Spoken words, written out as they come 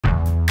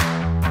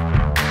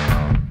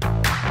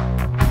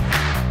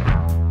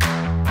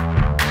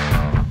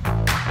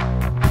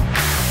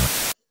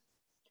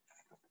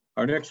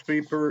Our next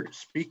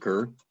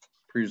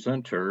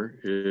presenter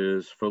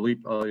is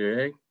Philippe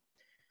AIAA.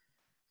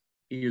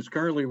 He is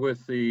currently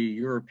with the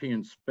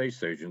European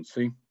Space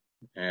Agency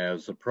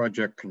as a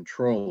project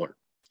controller.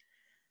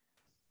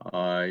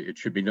 It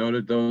should be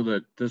noted, though,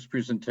 that this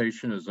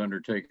presentation is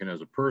undertaken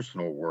as a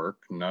personal work,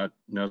 not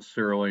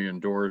necessarily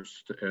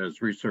endorsed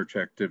as research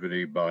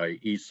activity by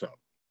ESA.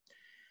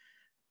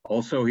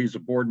 Also, he's a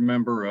board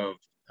member of,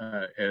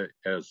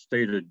 as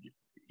stated,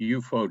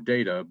 UFO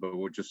data, but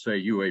we'll just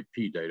say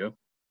UAP data,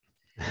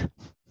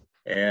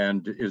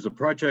 and is a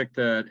project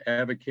that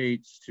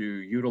advocates to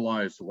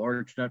utilize a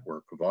large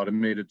network of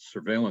automated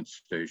surveillance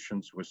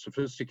stations with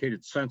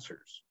sophisticated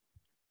sensors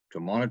to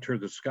monitor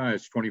the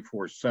skies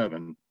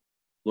 24/7,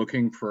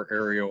 looking for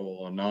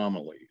aerial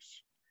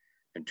anomalies.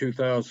 In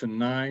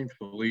 2009,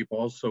 Philippe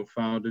also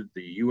founded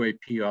the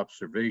UAP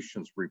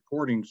Observations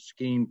Reporting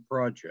Scheme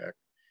project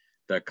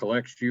that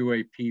collects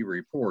UAP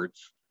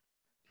reports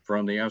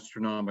from the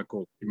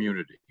astronomical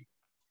community.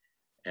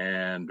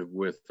 And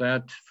with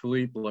that,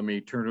 Philippe, let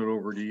me turn it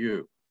over to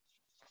you.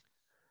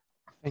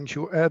 Thank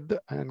you, Ed,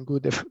 and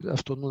good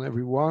afternoon,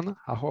 everyone.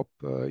 I hope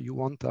you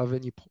won't have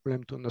any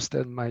problem to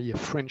understand my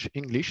French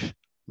English,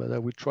 but I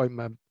will try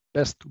my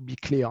best to be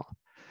clear.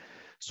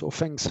 So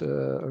thanks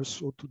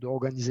also to the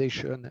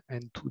organization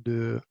and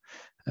to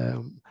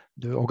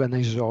the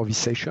organizer of this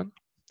session.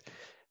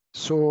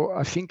 So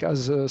I think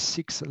as a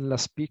sixth and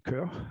last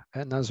speaker,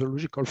 and as a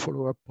logical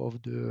follow-up of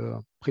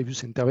the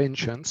previous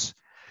interventions,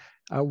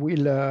 I'm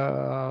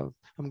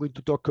going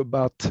to talk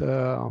about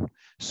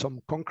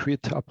some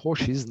concrete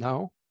approaches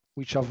now,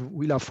 which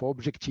will have for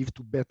objective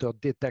to better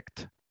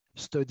detect,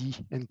 study,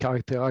 and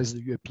characterize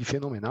the UAP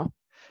phenomena,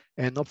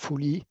 and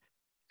hopefully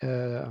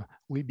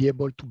we'll be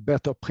able to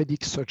better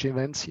predict such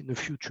events in the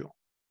future.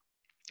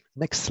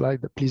 Next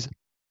slide, please.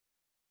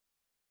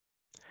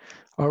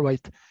 All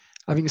right.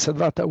 Having said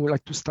that, I would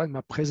like to start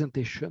my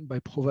presentation by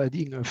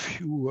providing a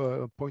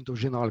few points of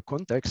general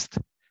context.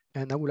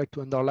 And I would like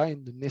to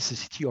underline the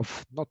necessity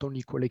of not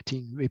only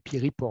collecting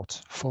UAP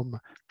reports from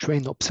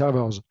trained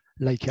observers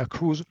like air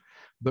crews,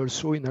 but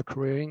also in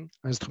acquiring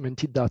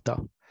instrumented data.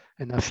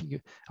 And I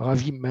think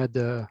Ravi made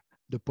the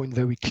point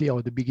very clear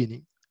at the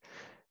beginning.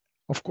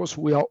 Of course,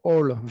 we are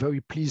all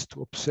very pleased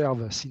to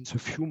observe since a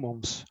few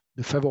months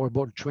the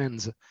favorable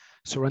trends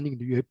surrounding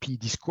the UAP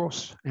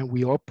discourse, and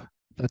we hope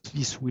that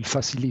this will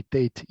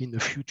facilitate in the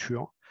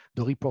future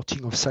the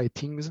reporting of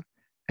sightings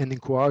and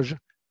encourage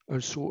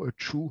also a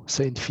true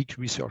scientific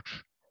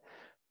research.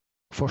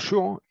 For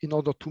sure, in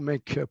order to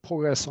make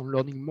progress on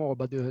learning more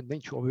about the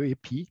nature of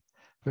UAP,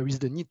 there is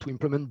the need to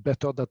implement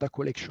better data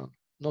collection,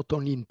 not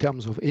only in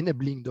terms of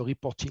enabling the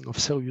reporting of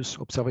serious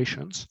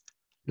observations,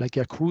 like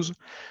air crews,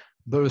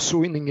 but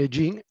also in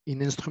engaging in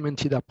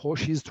instrumented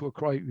approaches to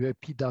acquire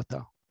UAP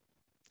data.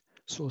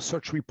 So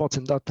such reports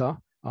and data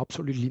are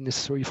absolutely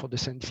necessary for the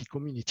scientific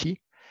community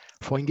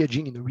for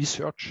engaging in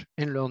research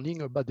and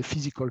learning about the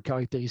physical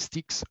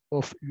characteristics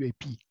of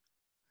UAP.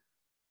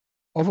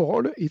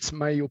 Overall, it's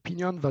my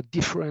opinion that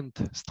different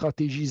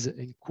strategies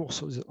and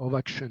courses of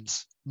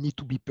actions need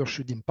to be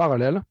pursued in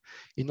parallel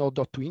in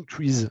order to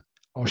increase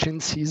our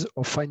chances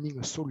of finding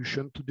a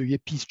solution to the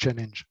UAP's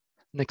challenge.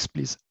 Next,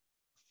 please.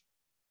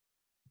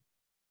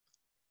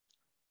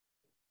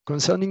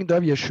 Concerning the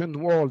aviation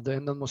world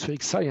and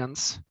atmospheric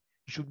science,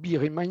 it should be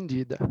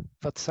reminded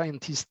that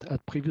scientists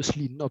had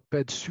previously not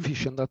paid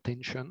sufficient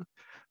attention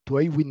to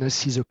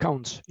eyewitnesses'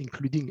 accounts,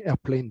 including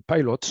airplane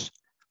pilots,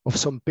 of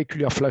some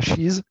peculiar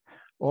flashes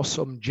or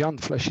some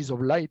giant flashes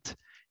of light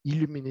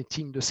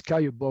illuminating the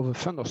sky above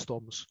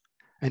thunderstorms.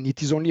 And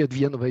it is only at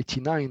the end of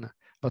 '89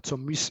 that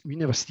some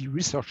university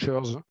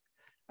researchers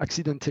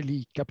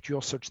accidentally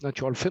capture such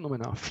natural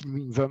phenomena,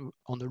 filming them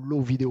on a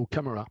low video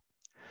camera.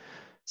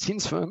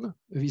 Since then,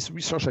 this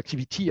research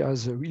activity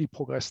has really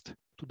progressed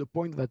to the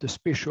point that a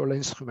special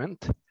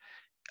instrument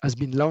has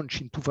been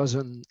launched in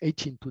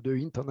 2018 to the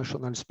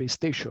International Space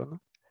Station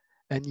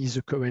and is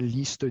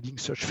currently studying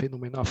such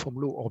phenomena from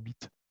low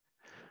orbit.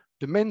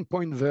 The main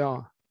point there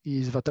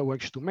is that I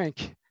wish to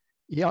make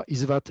here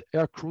is that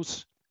air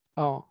crews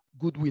are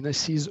good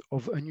witnesses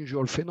of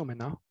unusual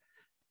phenomena,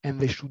 and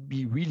they should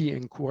be really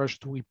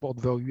encouraged to report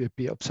their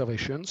UAP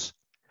observations,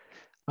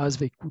 as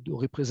they could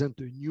represent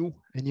a new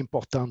and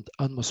important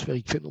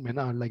atmospheric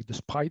phenomena like the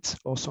sprites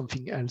or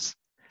something else.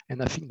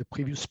 And I think the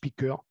previous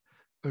speaker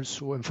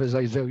also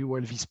emphasized very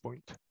well this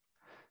point.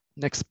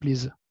 Next,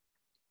 please.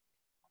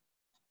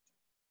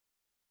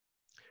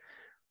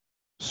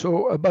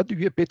 So about the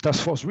UAP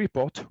Task Force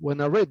report,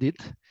 when I read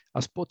it, I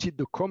spotted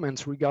the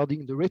comments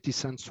regarding the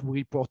reticence to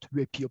report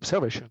UAP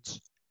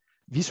observations.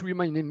 This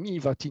reminded me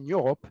that in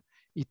Europe,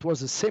 it was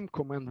the same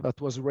comment that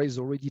was raised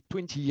already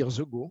 20 years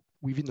ago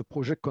within the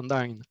Project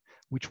Condign,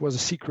 which was a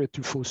secret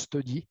UFO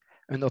study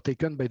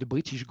undertaken by the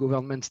British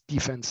government's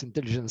defense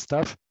intelligence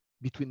staff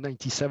between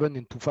 1997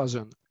 and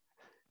 2000.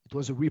 It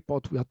was a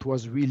report that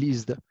was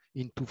released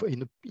into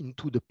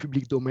the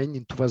public domain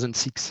in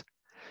 2006.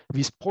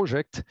 This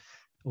project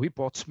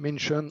reports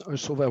mention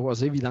also there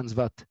was evidence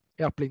that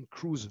airplane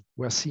crews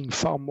were seeing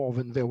far more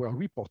than they were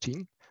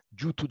reporting,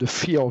 due to the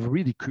fear of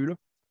ridicule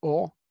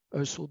or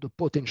also the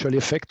potential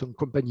effect on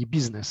company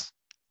business.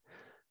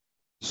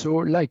 So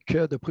like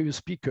the previous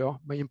speaker,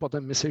 my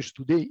important message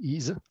today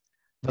is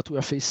that we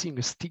are facing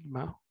a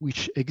stigma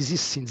which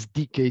exists since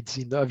decades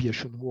in the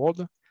aviation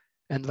world,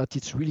 and that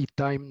it's really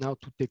time now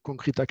to take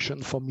concrete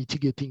action for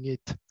mitigating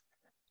it.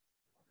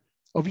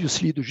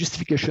 Obviously, the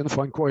justification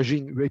for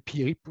encouraging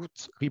UAP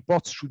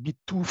reports should be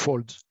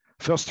twofold.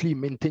 Firstly,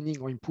 maintaining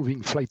or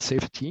improving flight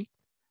safety,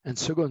 and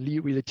secondly,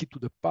 related to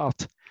the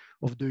part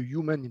of the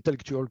human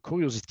intellectual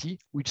curiosity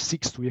which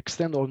seeks to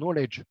extend our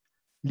knowledge,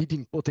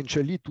 leading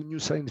potentially to new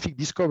scientific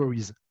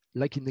discoveries,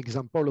 like in the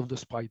example of the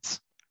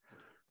sprites.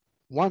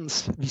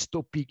 Once this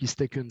topic is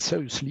taken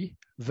seriously,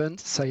 then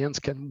science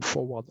can move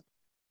forward.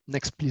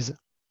 Next, please.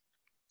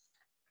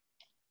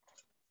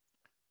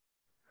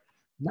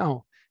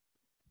 Now,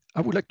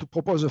 I would like to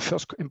propose a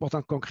first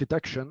important concrete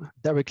action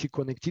directly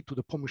connected to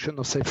the promotion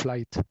of safe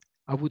flight.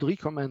 I would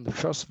recommend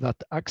first that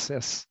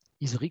access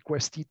is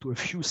requested to a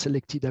few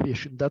selected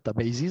aviation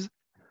databases,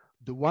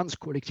 the ones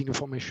collecting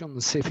information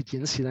on safety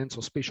incidents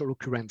or special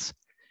occurrence,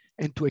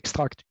 and to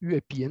extract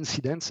UAP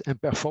incidents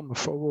and perform a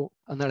thorough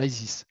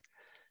analysis.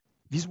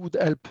 This would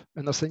help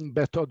understanding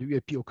better the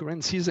UAP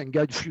occurrences and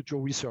guide future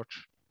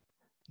research.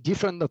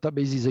 Different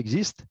databases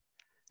exist,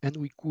 and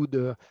we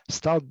could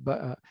start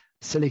by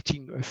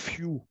selecting a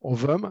few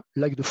of them,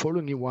 like the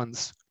following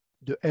ones.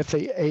 The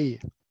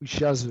FAA, which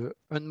has an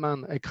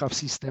unmanned aircraft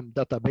system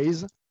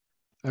database,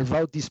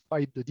 although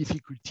despite the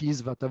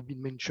difficulties that have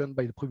been mentioned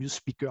by the previous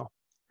speaker.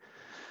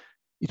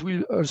 It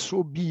will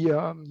also be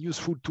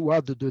useful to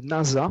add the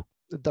NASA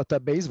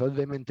database that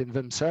they maintain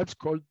themselves,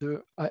 called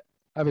the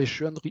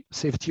Aviation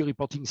Safety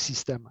Reporting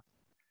System.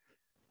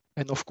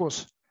 And of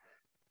course,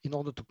 in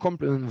order to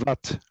complement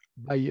that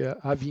by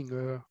having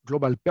a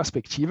global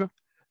perspective,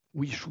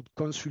 we should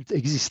consult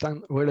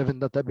existing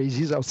relevant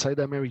databases outside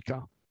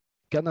America.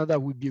 Canada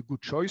would be a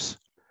good choice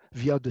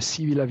via the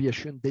Civil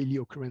Aviation Daily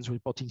Occurrence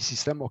Reporting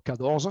System, or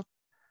CADORS.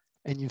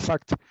 And in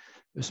fact,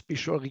 a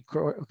special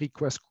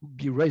request could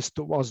be raised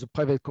towards the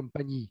private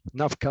company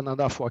NAV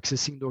Canada for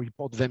accessing the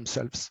report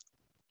themselves.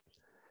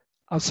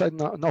 Outside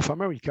North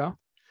America,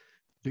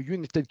 the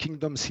United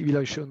Kingdom Civil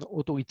Aviation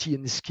Authority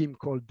and a scheme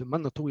called the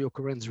Mandatory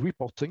Occurrence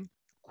Reporting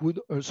could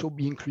also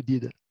be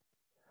included.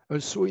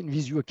 Also, in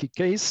this UAP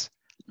case,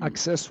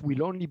 access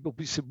will only be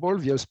possible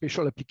via a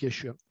special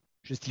application,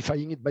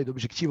 justifying it by the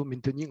objective of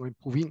maintaining or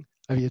improving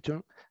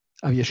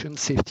aviation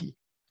safety.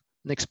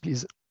 Next,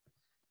 please.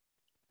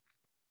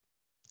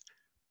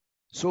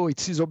 So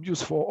it is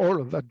obvious for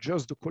all that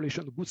just the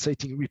collection of good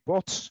sighting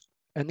reports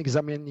and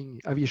examining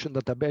aviation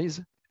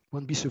database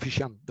won't be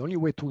sufficient. The only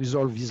way to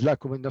resolve this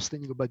lack of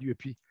understanding about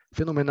UAP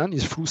phenomenon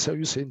is through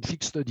serious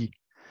scientific study.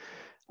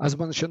 As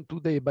mentioned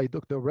today by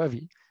Dr.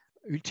 Ravi,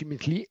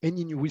 ultimately,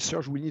 any new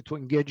research will need to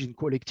engage in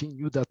collecting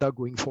new data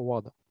going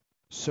forward.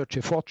 Such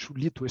effort should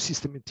lead to a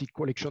systematic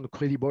collection of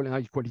credible and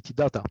high-quality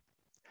data.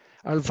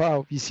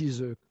 Although this is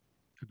a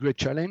great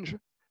challenge,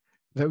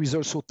 there is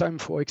also time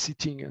for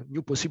exiting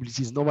new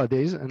possibilities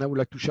nowadays, and I would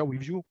like to share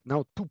with you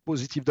now two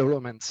positive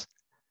developments.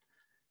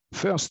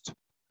 First,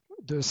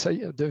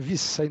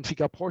 this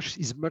scientific approach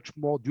is much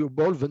more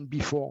doable than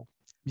before.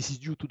 This is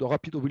due to the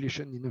rapid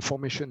evolution in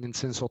information and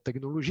sensor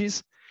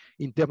technologies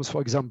in terms,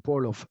 for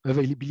example, of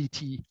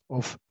availability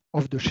of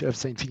off-the-shelf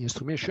scientific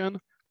instrumentation,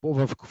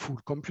 powerful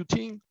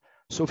computing,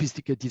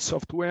 sophisticated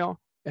software,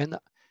 and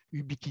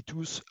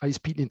ubiquitous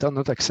high-speed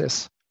internet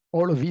access.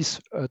 All of this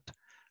at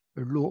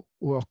a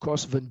lower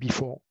cost than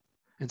before.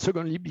 And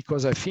secondly,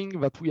 because I think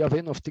that we have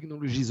enough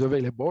technologies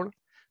available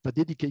that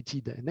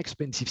dedicated and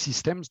expensive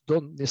systems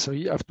don't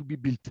necessarily have to be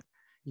built.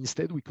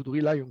 Instead, we could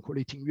rely on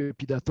collecting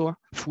UAP data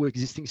through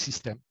existing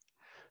systems.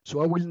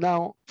 So I will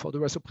now, for the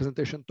rest of the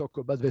presentation, talk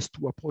about these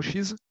two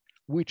approaches,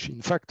 which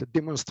in fact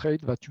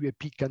demonstrate that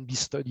UAP can be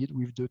studied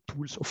with the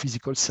tools of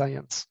physical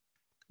science.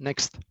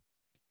 Next.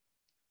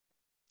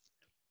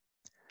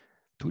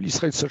 To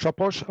illustrate such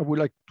approach, I would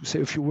like to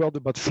say a few words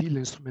about field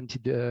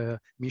instrumented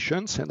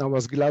missions, and I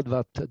was glad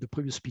that the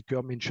previous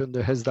speaker mentioned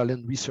the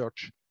Hesdalen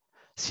research.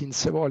 Since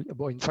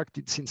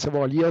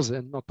several years,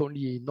 and not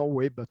only in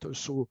Norway, but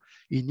also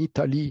in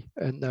Italy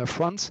and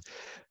France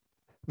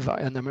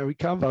and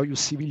America,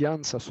 various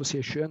civilians,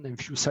 associations, and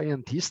few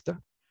scientists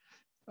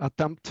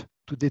attempt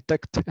to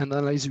detect and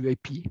analyze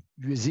UAP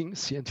using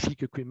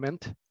scientific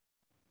equipment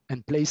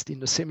and placed in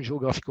the same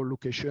geographical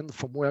location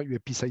from where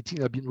UAP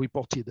sightings have been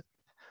reported.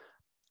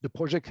 The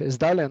project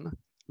Hesdalen,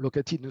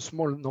 located in a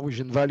small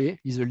Norwegian valley,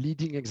 is a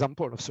leading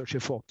example of such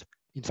effort.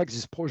 In fact,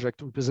 this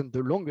project represents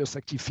the longest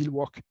active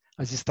fieldwork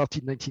as it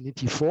started in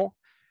 1984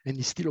 and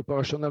is still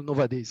operational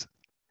nowadays.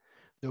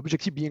 The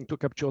objective being to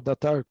capture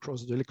data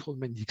across the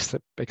electromagnetic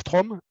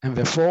spectrum, and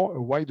therefore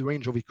a wide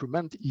range of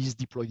equipment is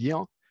deployed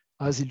here,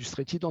 as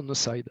illustrated on the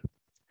slide.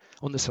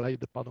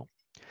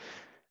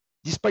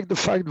 Despite the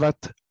fact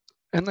that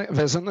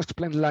these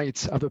unexplained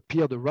lights have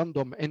appeared at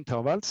random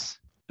intervals,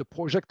 the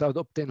project had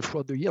obtained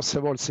throughout the year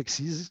several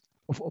successes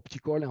of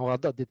optical and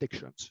radar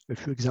detections. A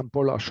few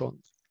examples are shown.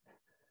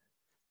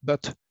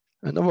 But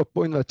another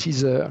point that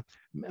is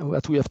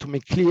what we have to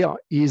make clear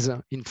is,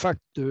 in fact,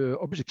 the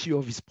objective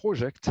of this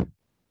project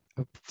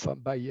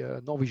by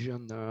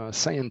Norwegian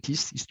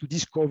scientists is to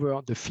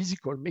discover the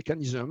physical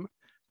mechanism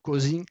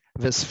causing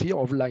the sphere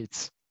of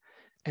lights.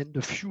 And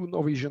the few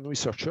Norwegian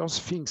researchers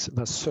think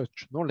that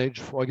such knowledge,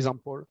 for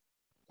example,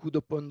 could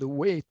open the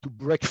way to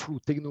breakthrough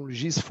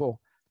technologies for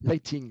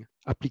lighting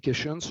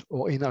applications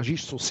or energy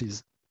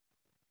sources.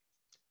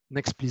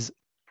 Next, please.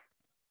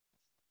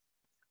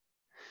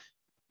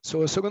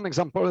 So a second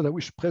example that I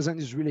wish to present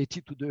is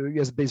related to the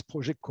US-based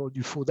project called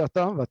UFO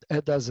Data that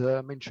Ed has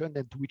mentioned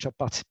and to which I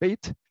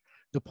participate.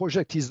 The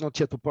project is not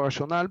yet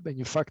operational, but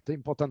in fact,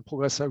 important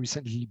progress has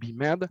recently been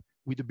made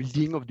with the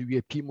building of the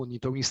UAP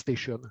monitoring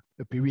station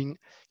appearing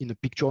in the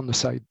picture on the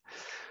side.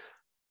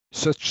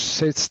 Such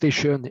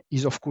station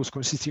is, of course,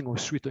 consisting of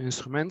 3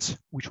 instruments,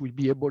 which will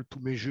be able to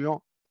measure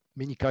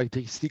many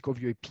characteristics of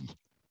UAP,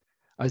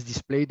 as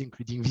displayed,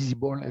 including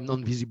visible and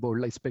non-visible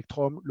light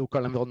spectrum,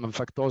 local environment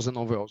factors, and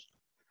others.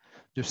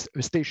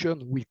 The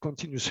station will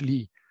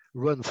continuously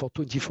run for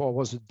 24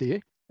 hours a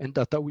day, and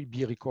data will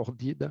be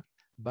recorded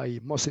by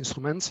most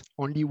instruments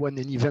only when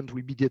an event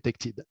will be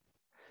detected.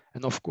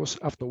 And of course,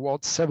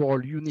 afterwards,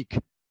 several unique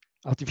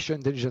artificial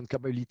intelligence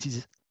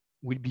capabilities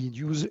will be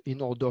used in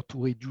order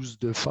to reduce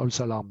the false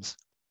alarms.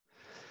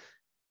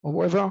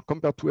 However,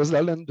 compared to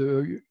ESA,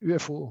 the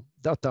UFO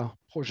Data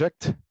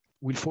project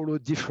will follow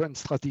different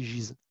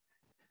strategies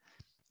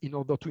in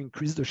order to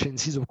increase the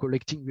chances of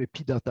collecting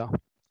UAP data.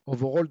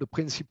 Overall, the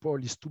principle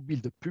is to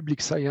build a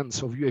public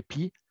science of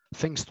UAP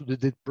thanks to the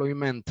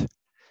deployment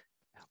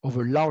of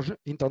a large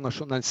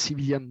international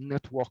civilian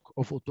network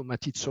of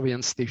automated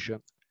surveillance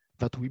stations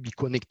that will be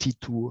connected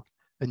to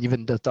an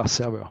event data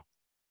server.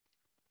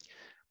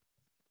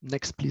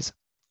 Next, please.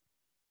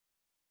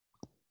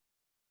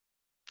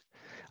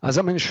 As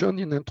I mentioned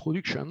in the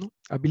introduction,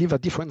 I believe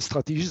that different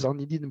strategies are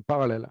needed in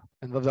parallel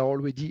and that there are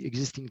already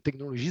existing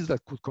technologies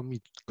that could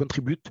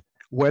contribute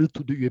well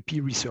to the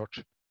UAP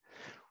research.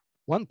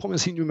 One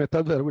promising new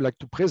method that I would like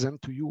to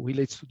present to you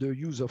relates to the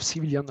use of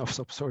civilian Earth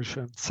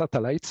observation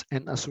satellites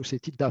and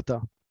associated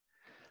data.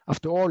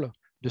 After all,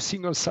 the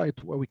single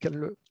site where we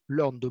can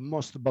learn the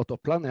most about our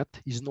planet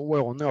is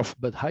nowhere on Earth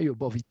but high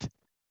above it.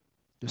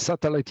 The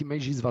satellite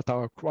images that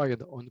are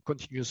acquired on a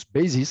continuous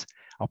basis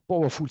are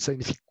powerful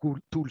scientific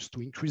tools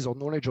to increase our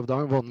knowledge of the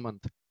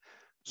environment.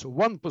 So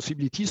one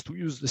possibility is to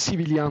use the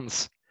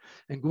civilians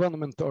and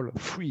governmental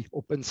free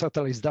open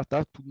satellite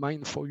data to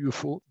mine for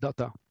UFO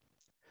data.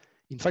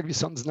 In fact, this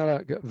sounds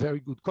like a very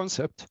good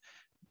concept,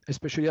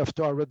 especially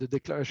after I read the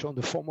declaration of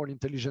the former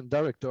intelligence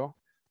director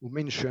who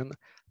mentioned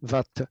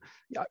that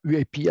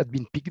UAP had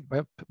been picked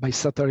up by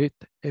satellite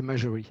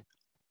imagery.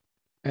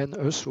 And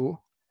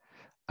also,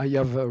 I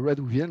have read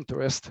with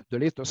interest the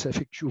latest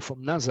FAQ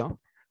from NASA,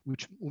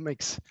 who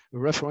makes a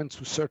reference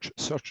to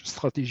such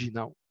strategy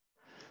now.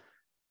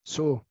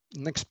 So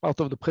next part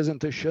of the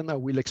presentation, I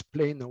will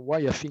explain why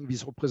I think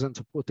this represents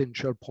a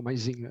potential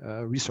promising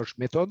research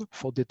method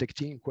for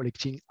detecting and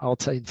collecting hard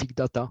scientific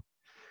data,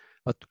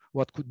 but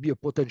what could be a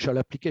potential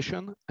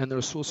application, and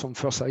also some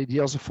first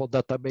ideas for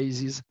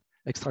databases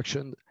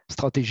extraction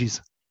strategies.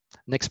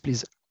 Next,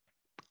 please.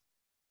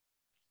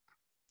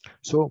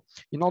 So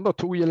in order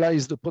to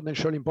realize the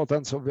potential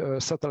importance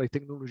of satellite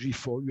technology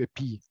for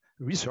UAP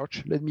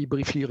research, let me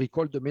briefly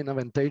recall the main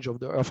advantage of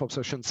the Earth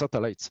observation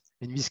satellites.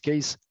 In this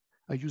case,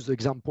 I use the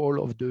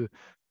example of the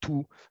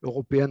 2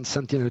 European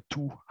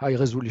Sentinel-2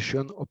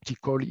 high-resolution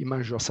optical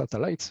imager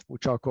satellites,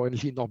 which are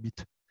currently in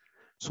orbit.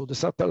 So the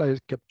satellite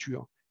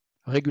capture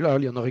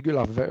regularly on a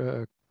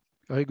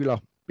regular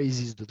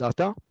basis the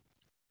data.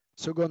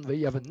 Second, they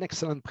have an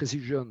excellent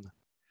precision,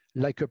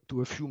 like up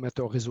to a few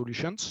meter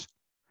resolutions.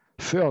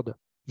 Third,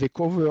 they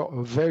cover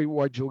a very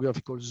wide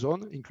geographical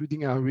zone,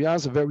 including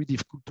areas very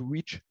difficult to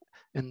reach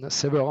and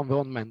several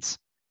environments,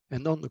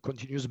 and on a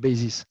continuous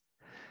basis.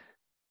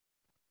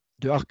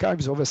 The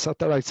archives of the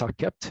satellites are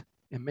kept,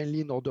 and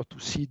mainly in order to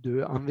see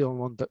the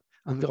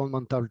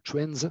environmental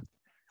trends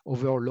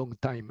over a long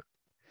time.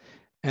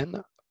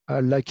 And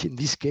like in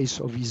this case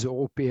of this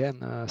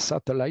European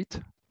satellite,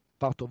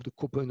 part of the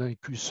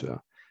Copernicus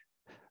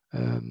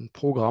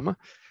program,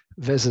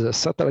 the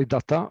satellite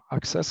data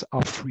access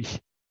are free.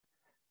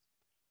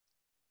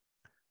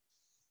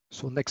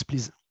 So next,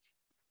 please.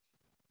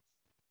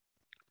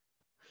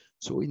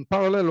 So in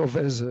parallel of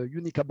these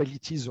unique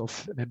abilities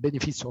of and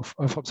benefits of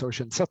Earth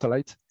observation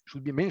satellites,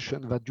 should be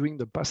mentioned that during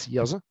the past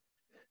years,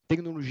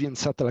 technology and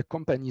satellite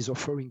companies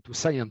offering to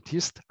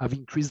scientists have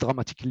increased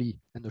dramatically,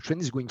 and the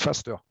trend is going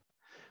faster.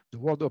 The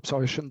world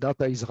observation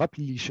data is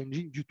rapidly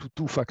changing due to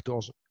 2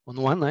 factors. On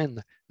one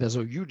hand, there's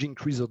a huge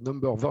increase of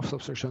number of Earth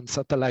observation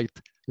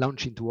satellites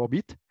launched into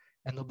orbit,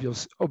 and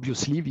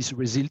obviously this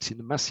results in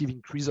a massive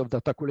increase of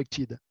data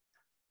collected.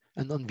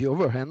 And on the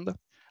other hand,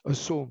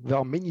 also, there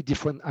are many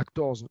different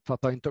actors that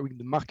are entering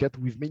the market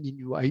with many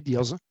new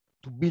ideas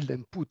to build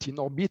and put in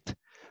orbit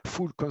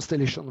full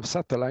constellation of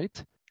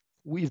satellites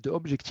with the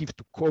objective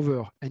to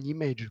cover an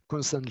image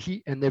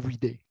constantly and every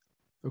day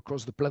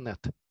across the planet.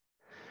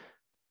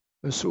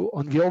 So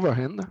on the other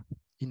hand,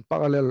 in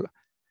parallel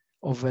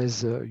of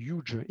this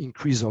huge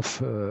increase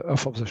of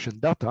Earth observation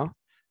data,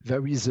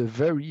 there is a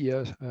very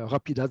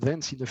rapid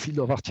advance in the field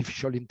of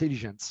artificial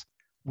intelligence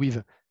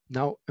with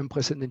now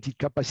unprecedented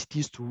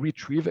capacities to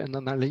retrieve and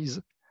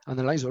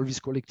analyze all this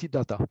collected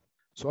data.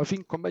 So I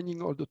think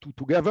combining all the two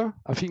together,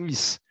 I think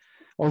this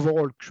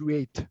overall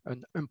create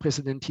an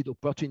unprecedented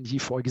opportunity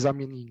for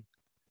examining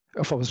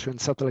Earth observation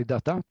satellite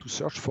data to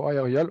search for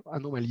aerial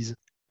anomalies,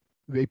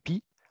 UAP,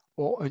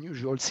 or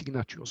unusual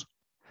signatures.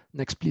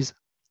 Next, please.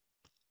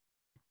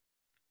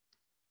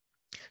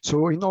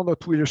 So in order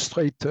to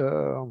illustrate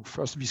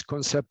first this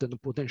concept and the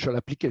potential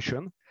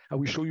application, I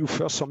will show you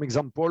first some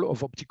example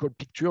of optical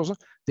pictures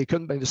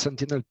taken by the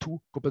Sentinel-2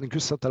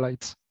 Copernicus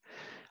satellites.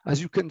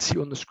 As you can see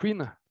on the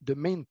screen, the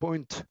main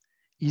point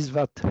is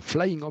that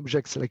flying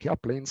objects like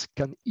airplanes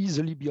can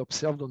easily be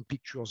observed on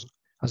pictures,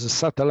 as the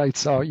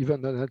satellites are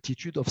even at an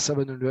altitude of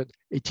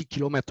 780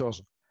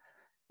 kilometers,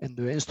 and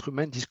the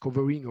instrument is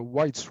covering a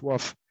wide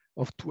swath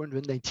of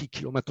 290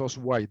 kilometers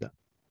wide.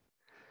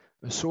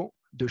 So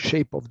the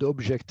shape of the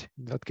object,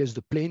 in that case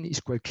the plane, is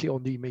quite clear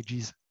on the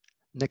images.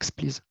 Next,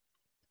 please.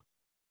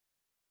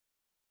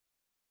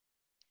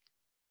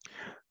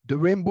 The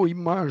rainbow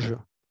image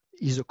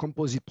is a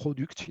composite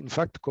product, in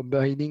fact,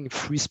 combining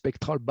 3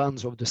 spectral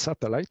bands of the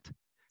satellite,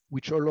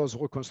 which allows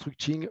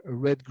reconstructing a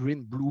red,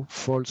 green, blue,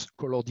 false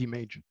colored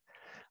image.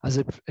 As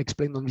I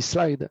explained on this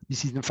slide,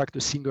 this is in fact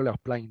a single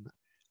airplane,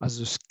 as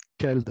the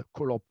scaled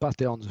color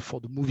patterns for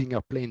the moving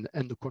airplane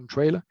and the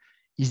contrail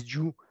is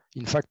due,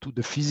 in fact, to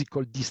the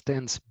physical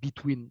distance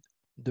between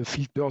the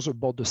filters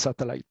aboard the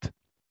satellite.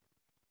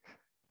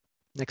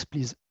 Next,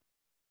 please.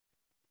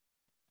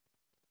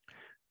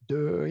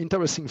 The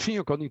interesting thing,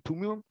 according to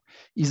me,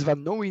 is that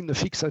knowing the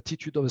fixed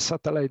altitude of a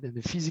satellite and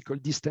the physical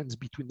distance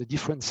between the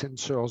different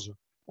sensors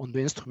on the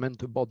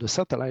instrument aboard the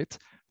satellite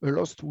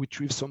allows to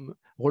retrieve some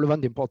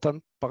relevant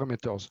important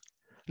parameters.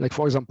 Like,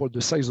 for example,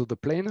 the size of the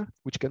plane,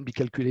 which can be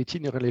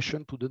calculated in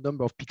relation to the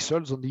number of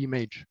pixels on the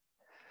image.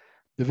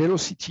 The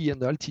velocity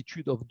and the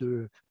altitude of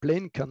the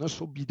plane can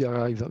also be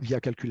derived via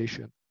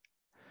calculation.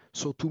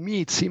 So to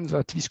me, it seems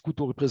that this could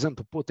represent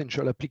a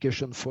potential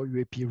application for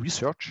UAP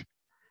research,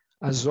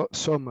 as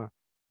some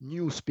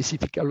new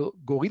specific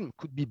algorithm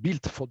could be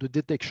built for the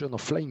detection of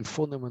flying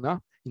phenomena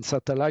in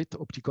satellite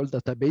optical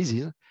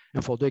databases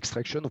and for the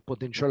extraction of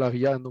potential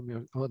area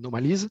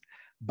anomalies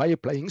by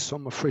applying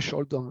some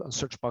threshold on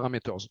such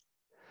parameters.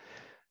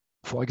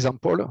 For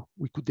example,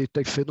 we could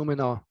detect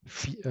phenomena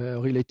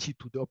related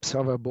to the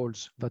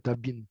observables that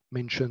have been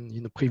mentioned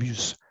in the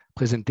previous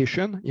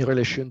presentation in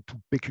relation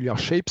to peculiar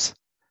shapes,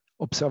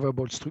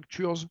 observable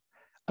structures,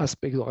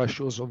 aspect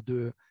ratios of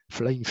the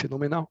flying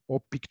phenomena,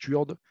 or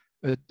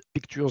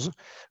pictures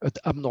at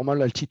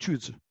abnormal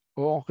altitudes,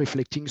 or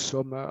reflecting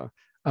some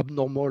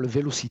abnormal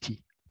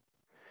velocity.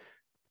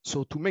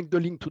 So to make the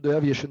link to the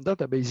aviation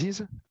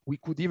databases, we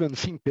could even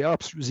think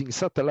perhaps using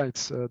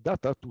satellites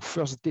data to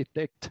first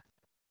detect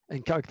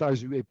and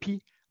characterize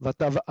UAP that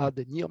have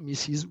had near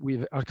misses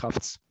with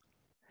aircrafts.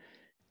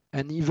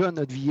 And even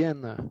at the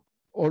end,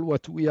 all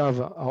what we have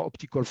are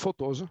optical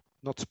photos,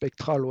 not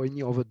spectral or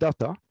any other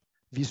data.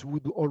 This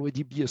would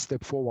already be a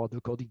step forward,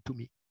 according to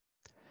me.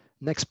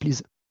 Next,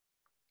 please.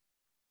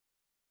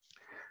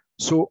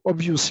 So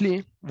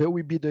obviously, there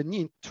will be the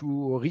need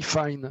to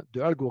refine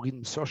the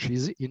algorithm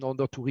searches in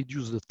order to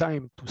reduce the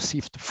time to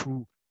sift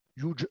through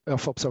huge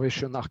Earth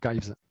observation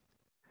archives.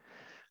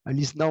 I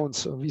list now on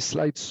this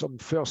slide some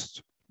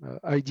first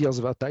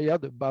ideas that I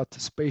had about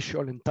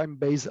spatial and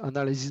time-based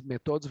analysis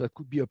methods that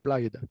could be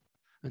applied,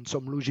 and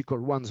some logical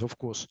ones, of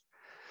course.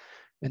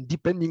 And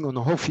depending on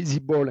how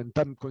feasible and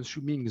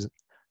time-consuming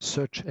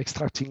such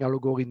extracting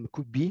algorithm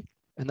could be,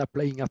 and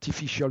applying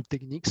artificial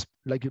techniques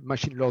like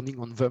machine learning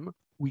on them,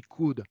 we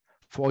could,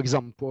 for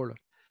example,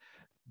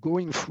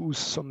 going through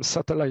some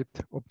satellite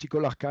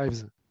optical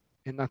archives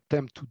and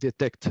attempt to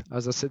detect,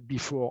 as I said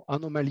before,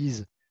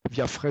 anomalies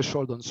via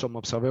threshold on some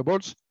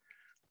observables,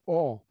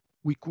 or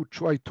we could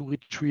try to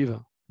retrieve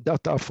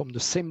data from the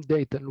same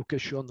date and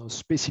location of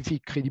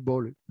specific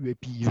credible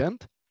UAP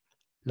event,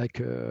 like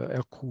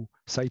aircrew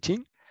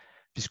sighting.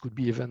 This could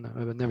be even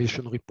an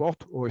aviation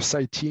report or a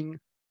sighting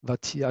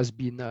that has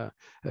been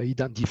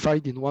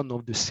identified in one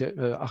of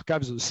the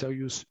archives of the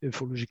serious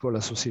ufological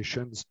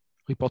associations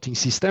reporting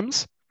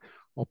systems.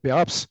 Or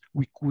perhaps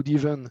we could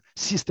even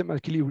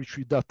systematically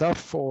retrieve data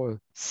for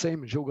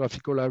same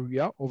geographical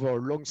area over a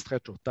long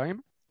stretch of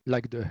time,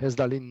 like the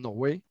Hesdalen in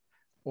Norway,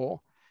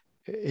 or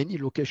any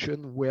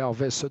location where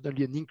there's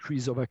suddenly an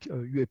increase of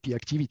UAP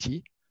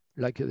activity,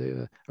 like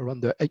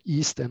around the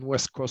east and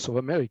west coast of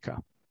America.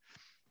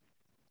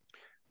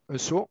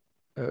 Also,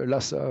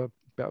 last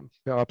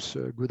perhaps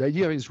a good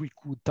idea is we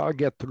could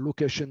target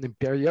location and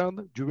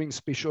period during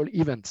special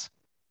events,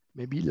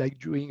 maybe like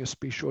during a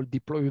special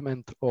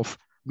deployment of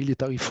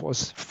military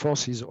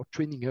forces or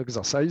training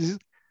exercises,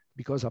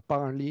 because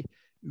apparently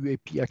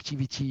UAP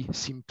activity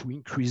seemed to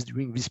increase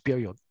during this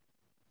period.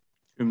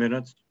 2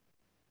 minutes.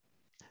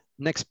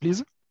 Next,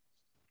 please.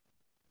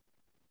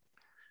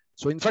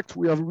 So in fact,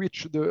 we have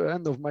reached the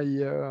end of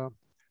my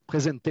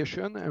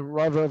presentation, and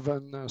rather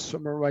than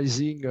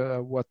summarizing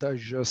what I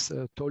just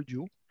told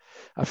you,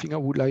 I think I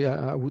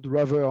would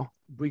rather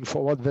bring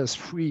forward those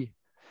 3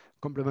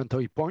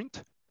 complementary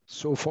points.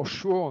 So for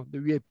sure, the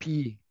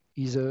UAP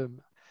is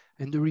an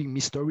enduring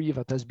mystery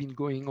that has been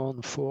going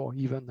on for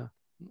even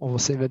over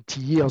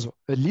 70 years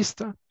at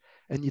least,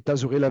 and it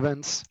has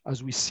relevance,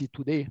 as we see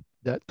today,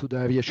 to the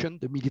aviation,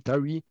 the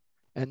military,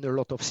 and a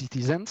lot of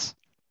citizens.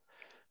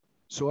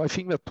 So I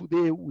think that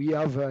today we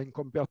have,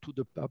 compared to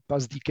the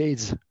past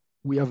decades,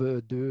 we have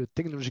the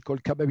technological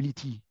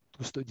capability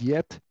to study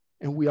it,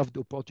 and we have the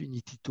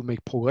opportunity to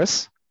make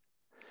progress.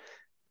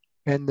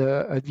 And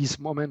at this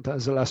moment,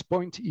 as the last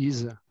point,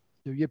 is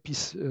the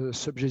UAP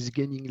subject is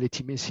gaining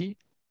legitimacy,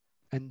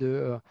 and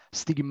the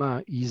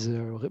stigma is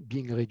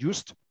being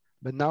reduced.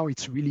 But now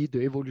it's really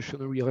the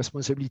evolutionary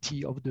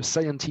responsibility of the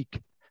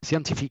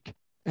scientific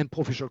and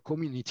professional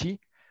community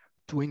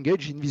to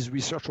engage in this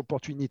research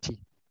opportunity.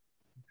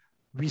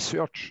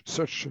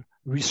 Such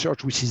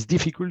research, which is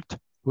difficult,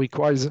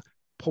 requires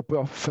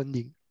proper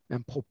funding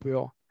and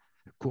proper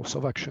course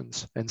of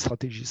actions and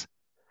strategies.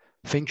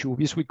 Thank you.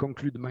 This will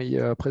conclude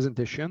my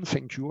presentation.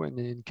 Thank you. And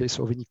in case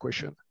of any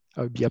question,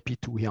 I'll be happy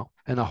to hear.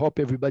 And I hope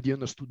everybody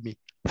understood me.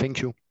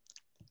 Thank you.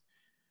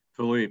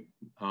 Philippe,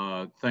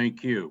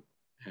 thank you.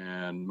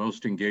 And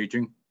most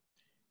engaging,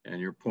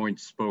 and your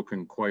points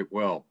spoken quite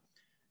well.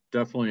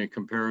 Definitely in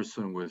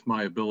comparison with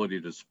my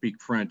ability to speak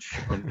French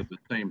under the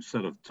same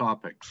set of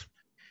topics.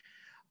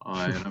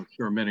 And I'm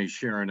sure many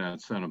share in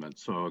that sentiment.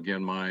 So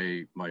again,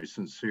 my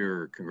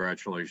sincere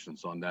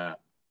congratulations on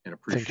that and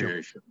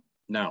appreciation.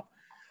 Now,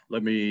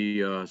 let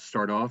me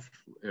start off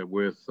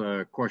with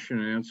question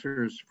and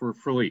answers for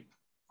Philippe.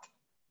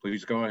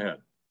 Please go ahead.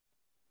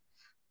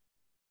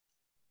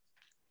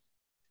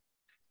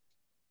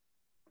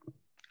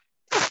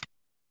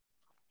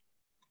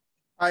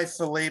 Hi,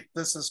 Philippe.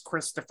 This is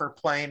Christopher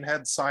Plain,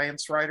 head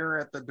science writer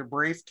at the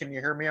Debrief. Can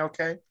you hear me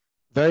okay?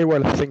 Very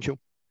well, thank you.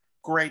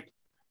 Great.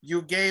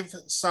 You gave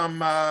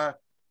some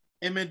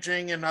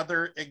imaging and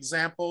other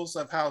examples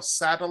of how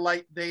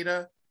satellite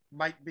data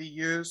might be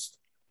used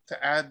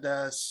to add,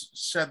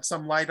 shed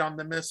some light on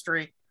the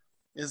mystery.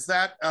 Is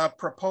that a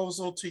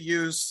proposal to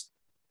use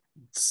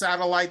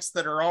satellites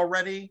that are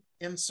already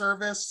in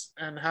service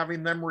and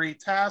having them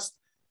retasked?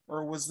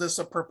 Or was this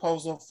a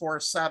proposal for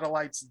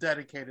satellites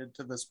dedicated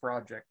to this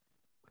project?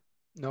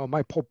 No,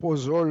 my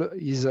proposal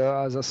is,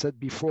 as I said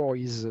before,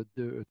 is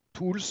the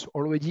tools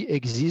already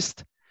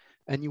exist,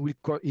 and it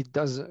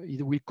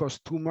will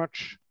cost too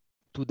much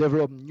to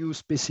develop new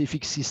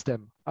specific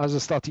system as a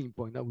starting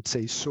point, I would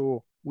say.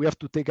 So we have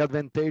to take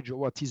advantage of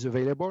what is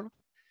available,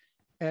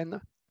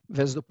 and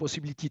there's the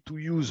possibility to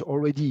use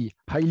already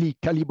highly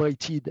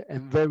calibrated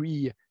and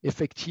very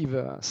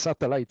effective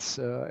satellites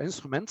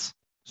instruments.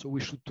 So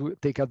we should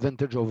take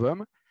advantage of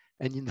them.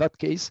 And in that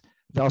case,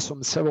 there are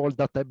several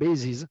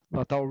databases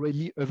that are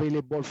already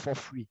available for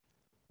free.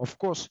 Of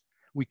course,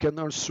 we can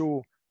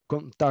also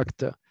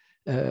contact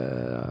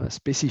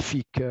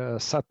specific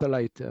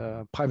satellite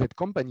private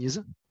companies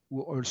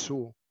who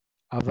also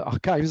have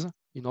archives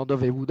in order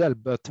they would help,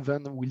 but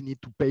then we'll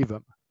need to pay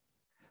them.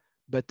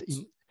 But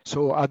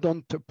so I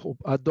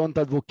don't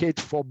advocate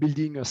for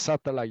building a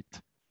satellite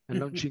and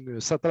launching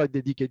a satellite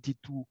dedicated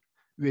to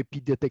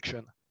UAP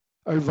detection.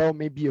 Although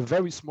maybe a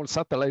very small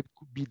satellite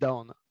could be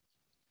done.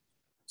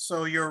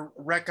 So you're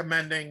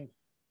recommending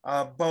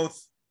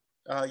both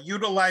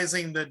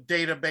utilizing the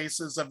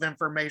databases of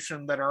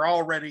information that are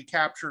already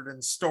captured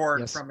and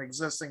stored from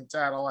existing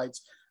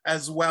satellites,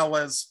 as well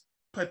as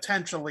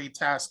potentially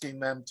tasking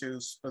them to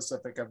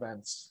specific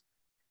events.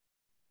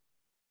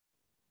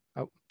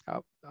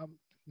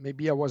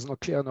 Maybe I was not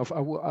clear enough.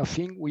 I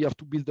think we have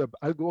to build up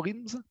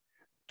algorithms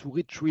to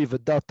retrieve the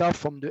data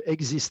from the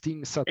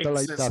existing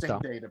satellite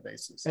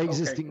databases.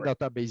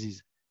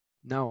 Databases.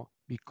 Now,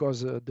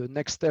 because the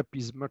next step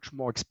is much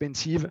more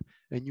expensive,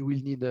 and you will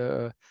need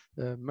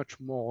much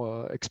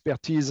more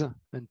expertise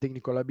and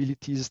technical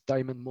abilities,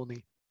 time and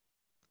money.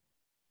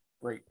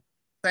 Great.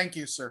 Thank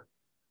you, sir.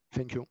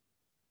 Thank you.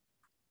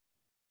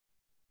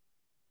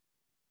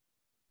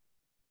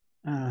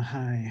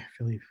 Hi,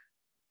 Philippe.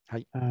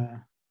 Hi.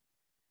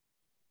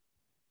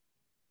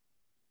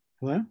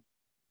 Hello?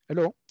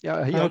 Hello.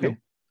 Yeah, here. Okay.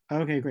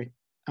 Okay, great.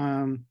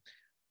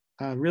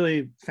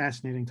 Really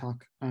fascinating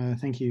talk.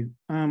 Thank you.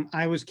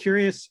 I was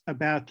curious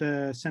about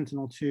the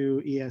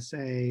Sentinel-2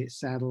 ESA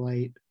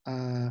satellite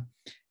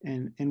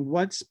and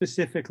what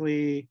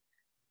specifically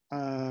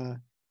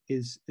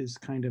is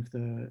kind of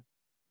the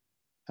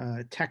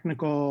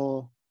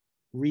technical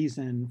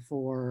reason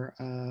for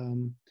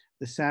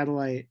the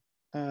satellite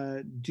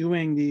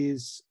doing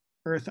these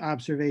Earth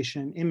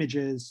observation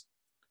images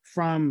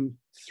from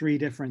 3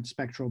 different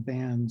spectral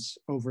bands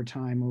over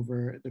time,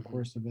 over the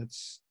course of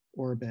its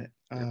orbit.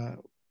 I'm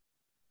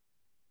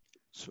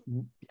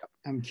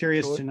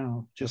curious to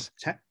know just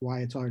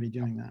why it's already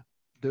doing that.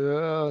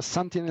 The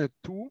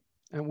Sentinel-2,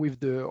 and with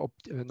the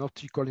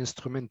optical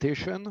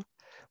instrumentation,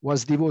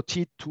 was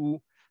devoted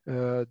to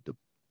the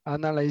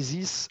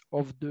analysis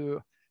of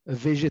the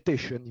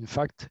vegetation, in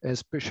fact,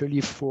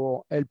 especially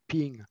for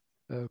helping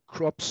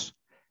crops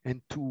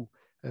and to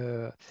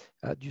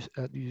how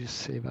do you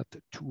say that,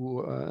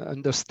 to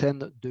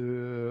understand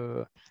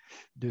the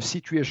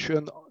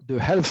situation, the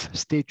health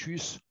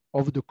status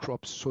of the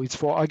crops. So it's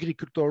for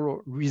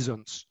agricultural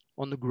reasons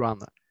on the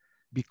ground,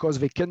 because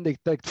they can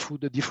detect through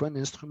the different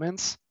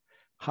instruments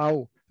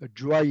how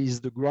dry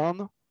is the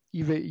ground,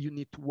 if you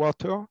need to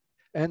water,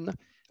 and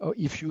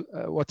if you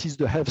what is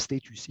the health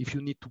status, if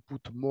you need to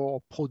put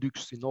more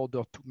products in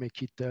order to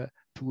make it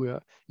to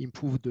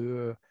improve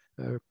the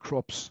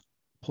crops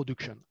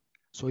production.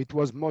 So it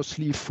was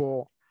mostly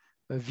for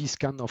this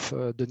kind of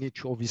the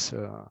nature of this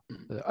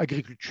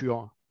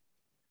agriculture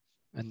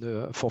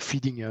and for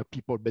feeding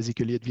people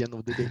basically at the end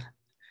of the day.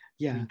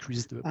 Yeah, to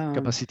increase the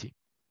capacity.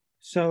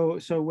 So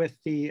with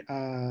the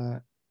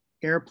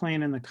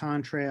airplane and the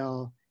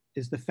contrail,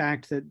 is the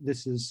fact that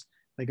this is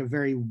like a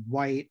very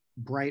white,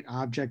 bright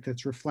object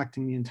that's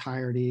reflecting the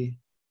entirety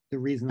the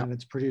reason that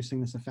it's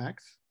producing this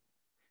effect?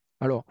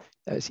 Alors,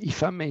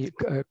 if I may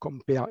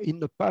compare, in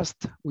the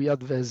past, we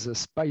had these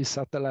spy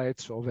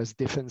satellites or these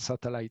defense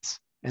satellites,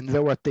 and they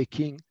were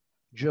taking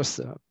just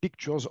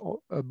pictures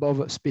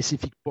above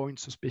specific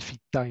points, a specific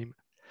time.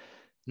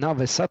 Now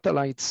the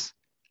satellites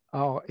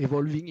are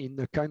evolving in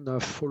a kind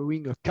of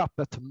following a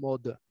carpet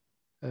mode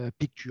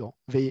picture.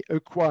 They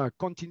acquire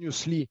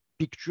continuously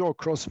picture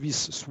across this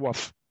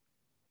swath.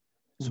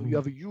 So you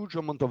have a huge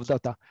amount of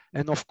data.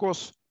 And of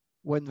course,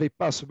 when they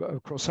pass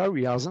across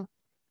areas,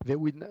 they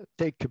will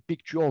take a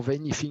picture of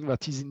anything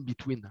that is in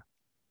between.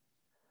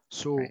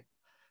 So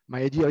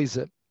my idea is,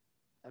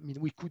 I mean,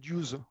 we could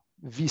use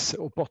this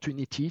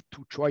opportunity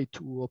to try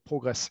to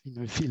progress in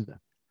the field.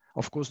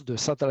 Of course, the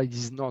satellite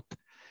is not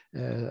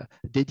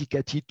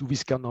dedicated to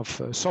this kind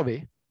of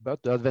survey,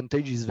 but the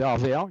advantage is they are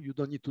there. You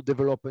don't need to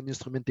develop an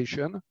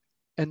instrumentation,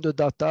 and the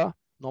data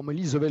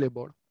normally is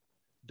available.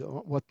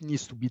 What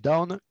needs to be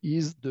done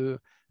is the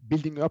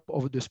building up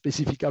of the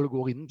specific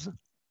algorithms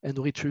and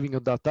retrieving the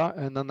data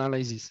and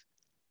analysis.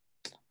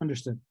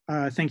 Understood.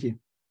 Thank you.